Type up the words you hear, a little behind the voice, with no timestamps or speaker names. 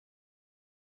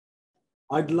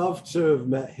I'd love to have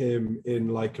met him in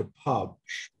like a pub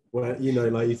where,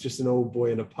 like he's just an old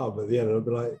boy in a pub at the end. And I'd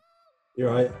be like,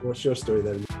 "You're right. What's your story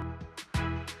then?"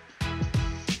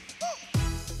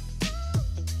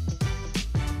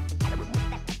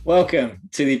 Welcome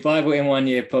to the Bible in 1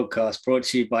 Year podcast, brought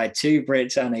to you by two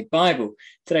Brits and aBible.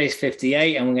 Today's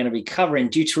 58, and we're going to be covering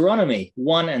Deuteronomy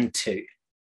 1 and 2.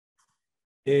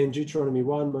 In Deuteronomy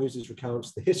 1, Moses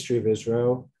recounts the history of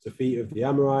Israel, defeat of the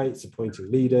Amorites, appointing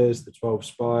leaders, the 12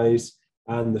 spies,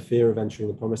 and the fear of entering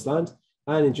the promised land.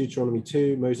 And in Deuteronomy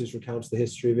 2, Moses recounts the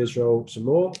history of Israel some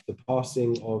more, the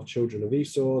passing of children of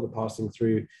Esau, the passing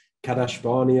through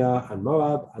Kadeshbarnea and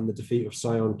Moab, and the defeat of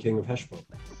Sihon, king of Heshbon.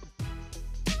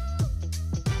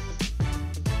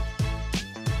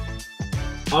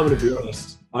 I'm going to be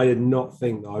honest, I did not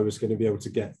think that I was going to be able to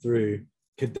get through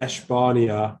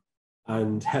Kadeshbarnea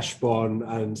and Heshbon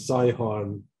and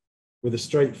Sihon with a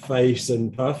straight face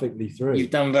and perfectly through. You've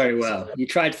done very well. You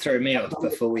tried to throw me off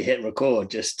before we hit record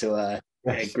just to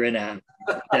get a grin out.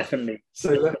 Definitely.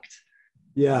 So,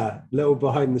 little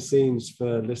behind the scenes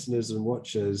for listeners and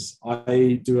watchers.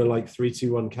 I do a 3,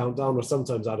 2, 1 countdown, or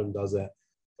sometimes Adam does it,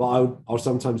 but I'll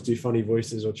sometimes do funny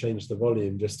voices or change the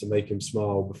volume just to make him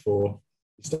smile before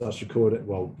starts recording.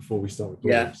 Well, before we start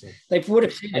recording. Yeah, so they would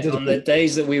have seen it on the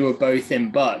days that we were both in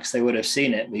Bucks. They would have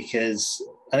seen it because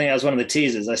I think that was one of the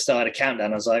teasers. I started a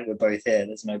countdown. I was like, "We're both here.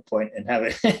 There's no point in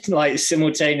having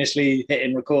simultaneously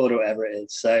hitting record or whatever it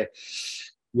is." So,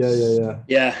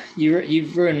 yeah.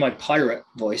 You've ruined my pirate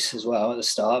voice as well at the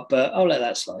start, but I'll let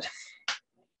that slide.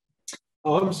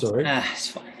 Oh, I'm sorry. It's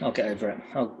fine. I'll get over it.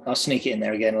 I'll sneak it in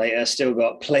there again later. Still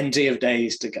got plenty of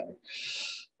days to go.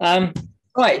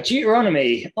 Right,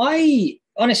 Deuteronomy.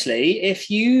 Honestly, if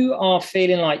you are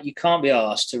feeling like you can't be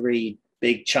asked to read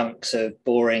big chunks of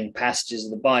boring passages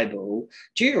of the Bible,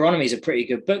 Deuteronomy is a pretty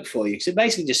good book for you because it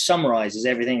basically just summarizes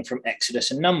everything from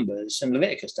Exodus and Numbers and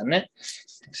Leviticus, doesn't it?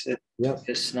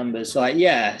 Leviticus, Numbers, so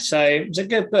it's a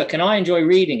good book, and I enjoy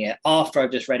reading it after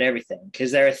I've just read everything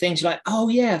because there are things like, oh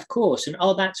yeah, of course, and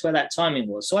oh, that's where that timing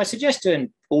was. So I suggest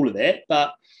doing all of it,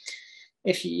 but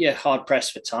if you're hard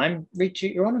pressed for time, read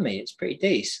Deuteronomy. It's pretty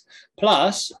decent.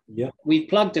 Plus, we've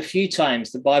plugged a few times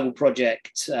the Bible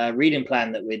Project reading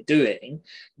plan that we're doing.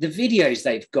 The videos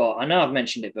they've got, I know I've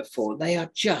mentioned it before, they are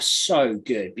just so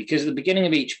good because at the beginning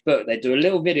of each book, they do a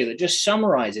little video that just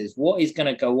summarizes what is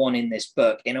going to go on in this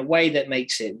book in a way that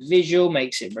makes it visual,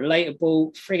 makes it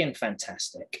relatable. Friggin'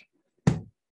 fantastic.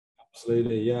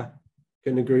 Absolutely, yeah.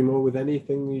 Couldn't agree more with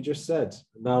anything you just said.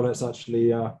 Now let's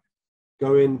actually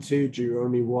go into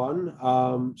Deuteronomy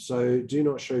 1. So do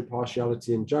not show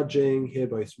partiality in judging, hear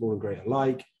both small and great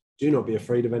alike. Do not be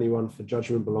afraid of anyone, for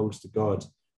judgment belongs to God.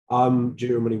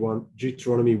 Deuteronomy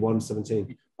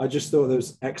 1:17. I just thought that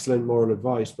was excellent moral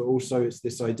advice, but also it's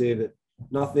this idea that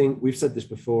nothing, we've said this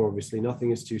before, obviously, nothing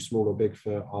is too small or big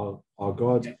for our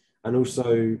God. Yeah. And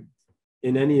also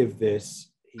in any of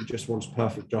this, he just wants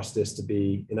perfect justice to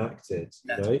be enacted,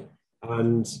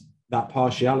 and that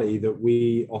partiality that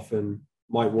we often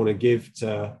might want to give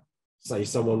to, say,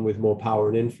 someone with more power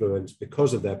and influence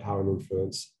because of their power and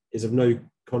influence is of no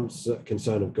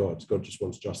concern of God. God just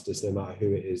wants justice no matter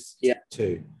who it is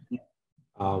too.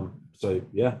 So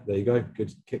there you go.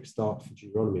 Good kickstart for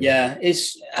Deuteronomy. Yeah,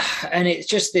 it's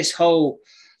just this whole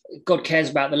God cares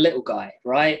about the little guy,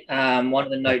 right? One of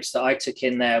the notes that I took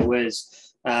in there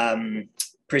was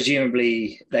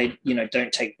presumably they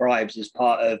don't take bribes as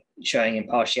part of showing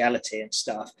impartiality and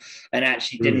stuff, and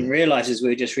actually didn't realize as we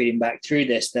were just reading back through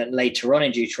this that later on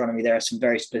in Deuteronomy there are some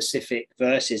very specific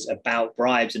verses about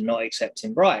bribes and not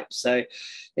accepting bribes. So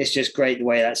it's just great the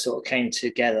way that sort of came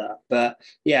together. But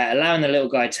yeah, allowing the little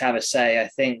guy to have a say, I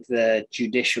think the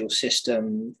judicial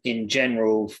system in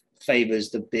general favors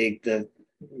the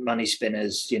money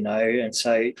spinners, and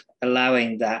so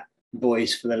allowing that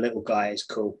voice for the little guy is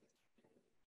cool.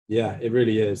 Yeah, it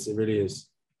really is. It really is.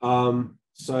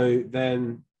 So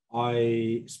then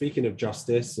speaking of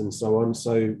justice and so on,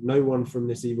 so no one from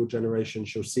this evil generation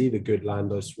shall see the good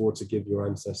land I swore to give your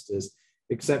ancestors,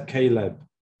 except Caleb,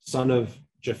 son of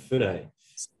Jephunneh.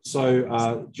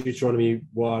 So Deuteronomy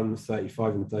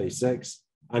 1:35 and 36.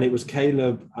 And it was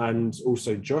Caleb and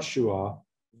also Joshua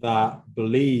that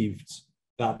believed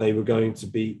that they were going to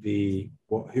beat the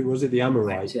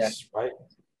Amorites, right?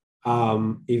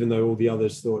 Even though all the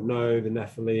others thought, no, the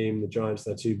Nephilim, the giants,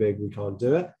 they're too big, we can't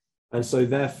do it. And so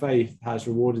their faith has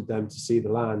rewarded them to see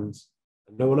the land,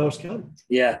 and no one else can.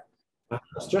 Yeah.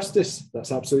 That's justice.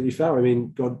 That's absolutely fair. I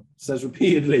mean, God says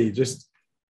repeatedly, just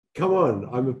come on,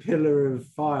 I'm a pillar of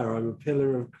fire, I'm a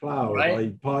pillar of cloud.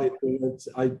 Right.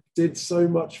 I did so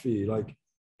much for you. Like,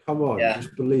 come on,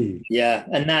 just believe. Yeah,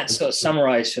 and that sort of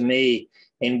summarized for me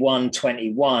in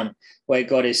 1:21, where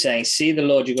God is saying, see, the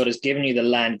Lord your God has given you the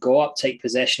land. Go up, take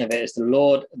possession of it, as the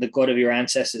Lord, the God of your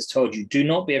ancestors, told you. Do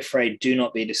not be afraid. Do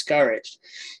not be discouraged.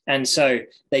 And so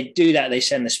they do that. They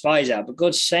send the spies out. But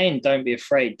God's saying, don't be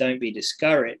afraid. Don't be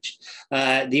discouraged.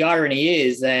 The irony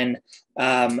is then,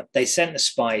 they sent the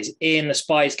spies in. The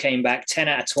spies came back. 10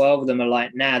 out of 12 of them are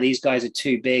like, nah, these guys are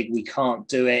too big. We can't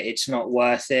do it. It's not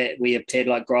worth it. We appeared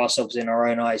like grasshoppers in our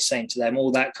own eyes, saying to them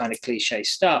all that kind of cliche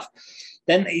stuff.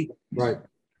 Then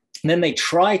they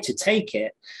try to take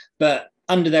it, but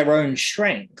under their own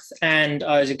strength. And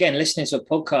I was, again, listening to a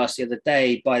podcast the other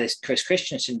day by this Chris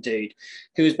Christensen dude,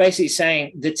 who was basically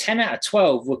saying the 10 out of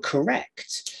 12 were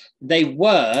correct. They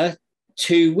were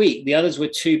too weak. The others were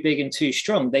too big and too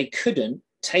strong. They couldn't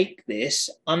take this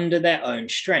under their own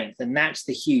strength. And that's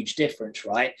the huge difference,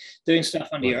 right? Doing stuff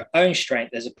under your own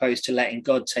strength as opposed to letting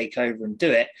God take over and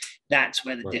do it. That's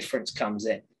where the difference comes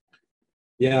in.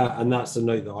 Yeah, and that's a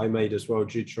note that I made as well,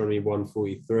 Deuteronomy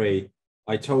 1:43.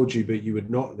 I told you, but you would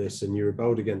not listen. You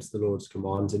rebelled against the Lord's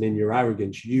commands, and in your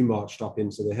arrogance, you marched up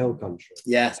into the hill country.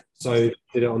 Yeah. So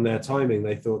did it on their timing.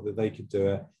 They thought that they could do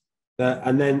it.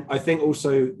 And then I think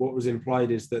also what was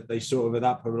implied is that they sort of at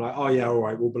that point were like, oh yeah, all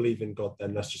right, we'll believe in God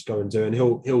then. Let's just go and do it. And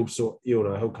he'll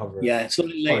cover it. Yeah, it's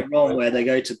sort of later on where they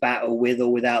go to battle with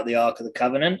or without the Ark of the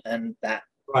Covenant, and that.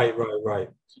 Right.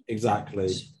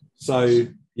 Exactly. So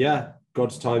yeah,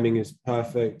 God's timing is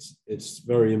perfect. It's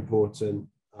very important.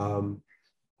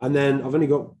 And then I've only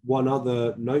got one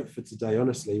other note for today,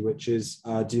 honestly, which is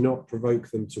do not provoke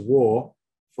them to war,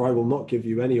 for I will not give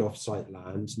you any off-site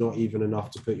land, not even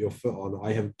enough to put your foot on.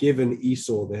 I have given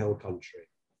Esau the hill country.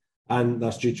 And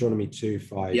that's Deuteronomy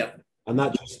 2:5. Yeah. And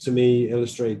that just, to me,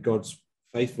 illustrated God's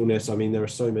faithfulness. I mean, there are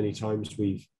so many times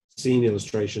we've seen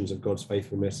illustrations of God's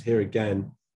faithfulness. Here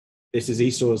again, this is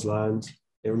Esau's land.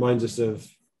 It reminds us of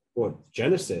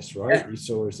Genesis, right? Yeah.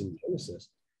 Esau is in Genesis.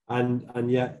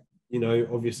 And yet,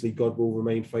 obviously God will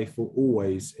remain faithful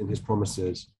always in his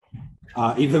promises,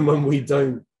 even when we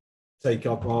don't take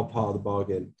up our part of the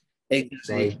bargain.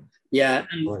 Exactly. So, yeah.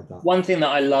 And one thing that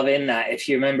I love in that, if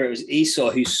you remember, it was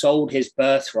Esau who sold his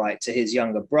birthright to his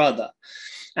younger brother.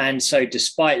 And so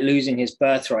despite losing his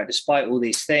birthright, despite all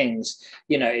these things,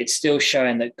 it's still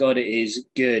showing that God is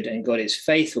good and God is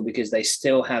faithful, because they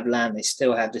still have land, they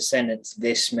still have descendants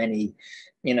this many,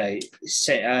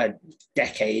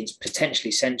 decades,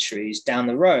 potentially centuries down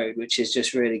the road, which is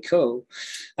just really cool.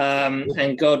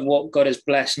 And what God has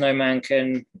blessed, no man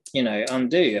can,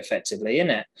 undo, effectively,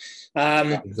 innit?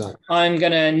 Exactly. I'm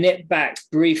going to nip back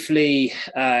briefly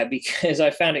because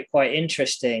I found it quite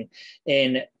interesting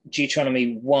in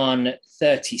Deuteronomy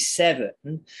 1:37.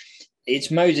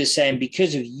 It's Moses saying,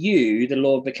 because of you, the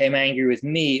Lord became angry with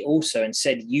me also and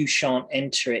said, you shan't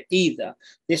enter it either.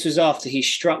 This was after he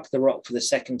struck the rock for the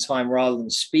second time rather than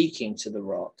speaking to the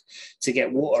rock to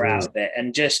get water out of it.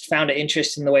 And just found it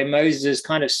interesting the way Moses has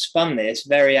kind of spun this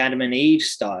very Adam and Eve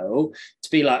style to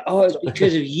be like, oh, it's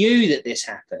because of you that this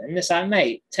happened. It's like,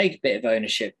 mate, take a bit of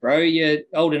ownership, bro. You're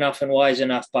old enough and wise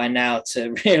enough by now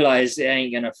to realize it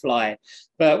ain't going to fly.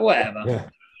 But whatever. Yeah.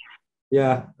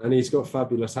 Yeah, and he's got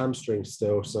fabulous hamstrings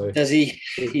still. So does he?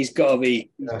 He's got to be.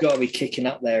 He's got to be kicking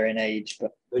up there in age,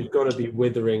 but they've got to be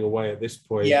withering away at this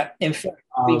point. Yeah. In fact,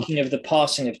 speaking of the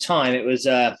passing of time, it was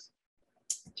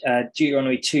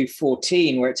Deuteronomy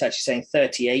 2:14, where it's actually saying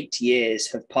 38 years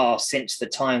have passed since the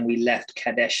time we left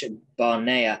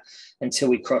Kadeshbarnea until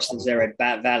we crossed the Zered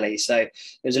Valley. So it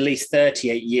was at least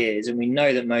 38 years, and we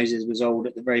know that Moses was old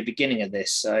at the very beginning of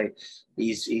this. So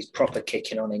he's proper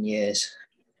kicking on in years.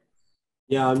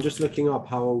 Yeah, I'm just looking up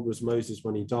how old was Moses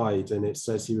when he died, and it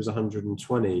says he was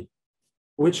 120,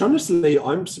 which honestly,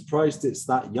 I'm surprised it's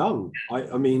that young.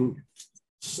 I mean,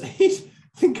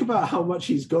 think about how much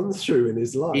he's gone through in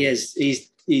his life. He is.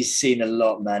 He's seen a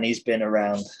lot, man. He's been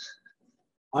around.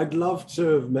 I'd love to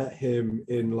have met him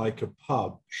in like a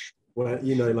pub where,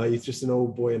 like he's just an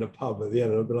old boy in a pub at the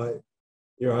end. And I'd be like,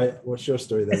 you're right, what's your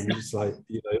story then? You're just like,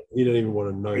 you don't even want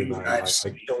to know, man.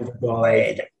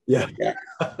 Yeah.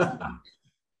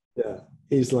 Yeah,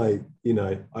 he's like,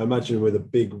 I imagine with a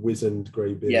big wizened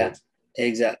grey beard. Yeah,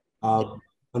 exactly. And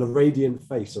a radiant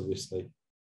face, obviously.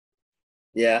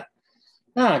 Yeah.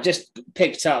 Just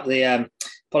picked up the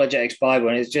Apologetics Bible,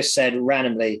 and it's just said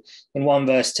randomly in 1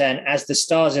 verse 10, as the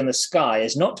stars in the sky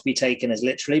is not to be taken as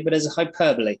literally, but as a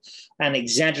hyperbole, an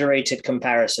exaggerated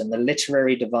comparison. The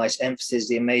literary device emphasizes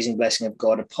the amazing blessing of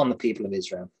God upon the people of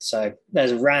Israel. So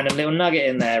there's a random little nugget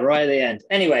in there right at the end.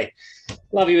 Anyway,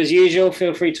 love you as usual.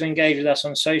 Feel free to engage with us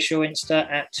on social, Insta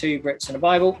at 2 Brits and a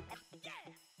Bible.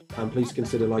 And please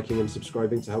consider liking and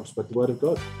subscribing to help spread the word of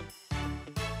God.